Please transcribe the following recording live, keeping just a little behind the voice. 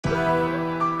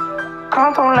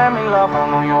Come to let me love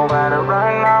on your body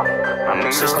right now. I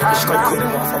need you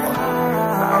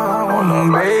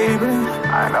baby.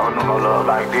 I ain't never knew no love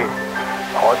like this.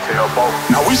 Hotel boat.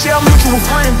 Now we share a mutual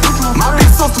friend. My big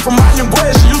sister from my young boy,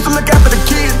 she used to look after the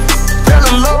kids. Fell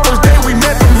in love first day we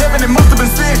met from heaven, it must have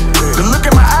been sent. The look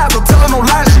in my eyes, don't tell her no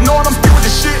lies, she knowin' I'm still with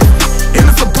the shit. In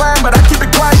the supply, but I keep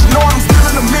it quiet, she knowin' I'm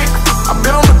still in the mix. I've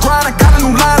been on the grind, I got a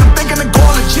new line, I'm thinking of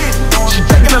going legit. She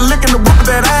taking a lick in the whip of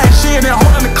that ass, she in there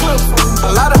holding the clip.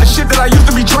 A lot of the shit that I used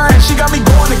to be trying, she got me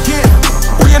going again.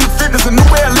 We in the fitness, a new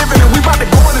way of living, and we about to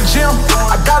go in the gym.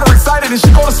 I got her excited and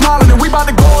she go to smiling, and we about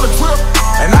to go on a trip.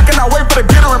 And I cannot wait for the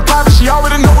get her in private, she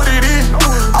already know what it is.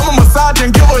 I'ma massage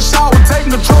and give her a shower, take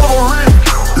control of her wrist.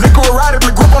 Lick her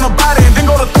erratically, grip on her body, and then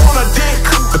go to throwing her dick.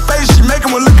 The face she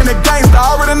making when looking at gangsta,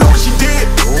 I already know what she did.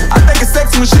 I think it's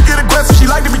sexy when she get aggressive, she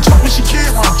like to be choked when she kiss.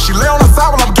 She lay on the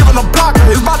side while I'm giving her blocker,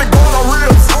 it's about to go on her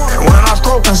ribs. And when I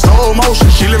stroke in slow motion,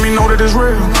 she let me know that it's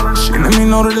real. She let me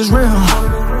know that it's real.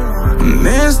 And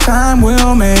this time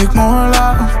we'll make more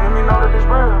love.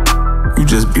 You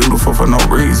just beautiful for no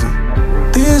reason.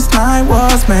 This night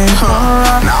was made for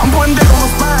us. Now I'm putting dick on my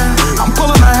spine. I'm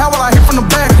pulling her hair while I hit from the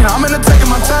back. You know, I'm in there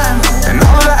taking my time. And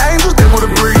all of the angels, they would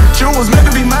agree June was meant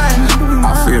to be mine.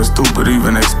 I feel stupid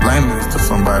even explaining this to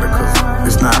somebody, cause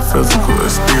it's not physical,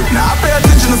 it's spiritual. Now I pay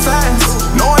attention to signs,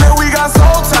 knowing that we got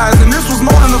soul ties, and this was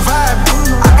more than a vibe.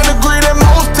 I can agree that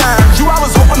most times you I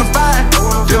was hoping to find.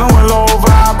 Dealing with low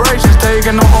vibrations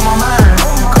taking over my mind.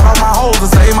 Cut off my holes to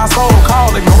save my soul,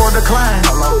 call, ignore, decline.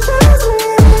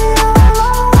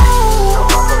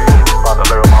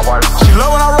 She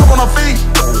love when I rub on her feet.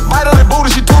 Bite on her booty,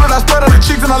 she tooted, I spread on her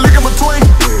cheeks and I lick in between.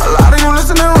 A lot of you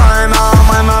listening right now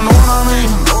might not know what I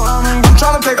mean. I'm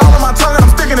trying to take all of my tongue and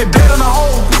I'm sticking it dead in the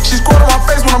hole. She squirt on my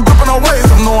face when I'm gripping her waist,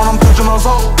 I'm knowing I'm touching her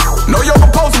soul. Know you're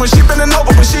proposing when she bending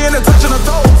over, but she ain't touching her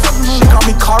toes. She call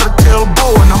me Carter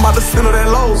Tailbow and I'm about to send her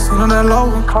that low. Send her that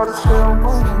low. Carter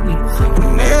Tailbow.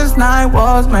 And this night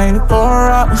was made for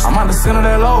us. I'm about to send her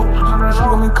that low. She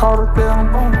call me Carter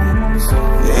Tailbow.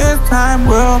 This time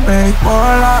we'll make more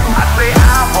love. I say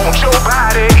I want your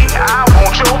body, I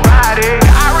want your body,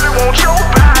 I really want your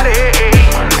body.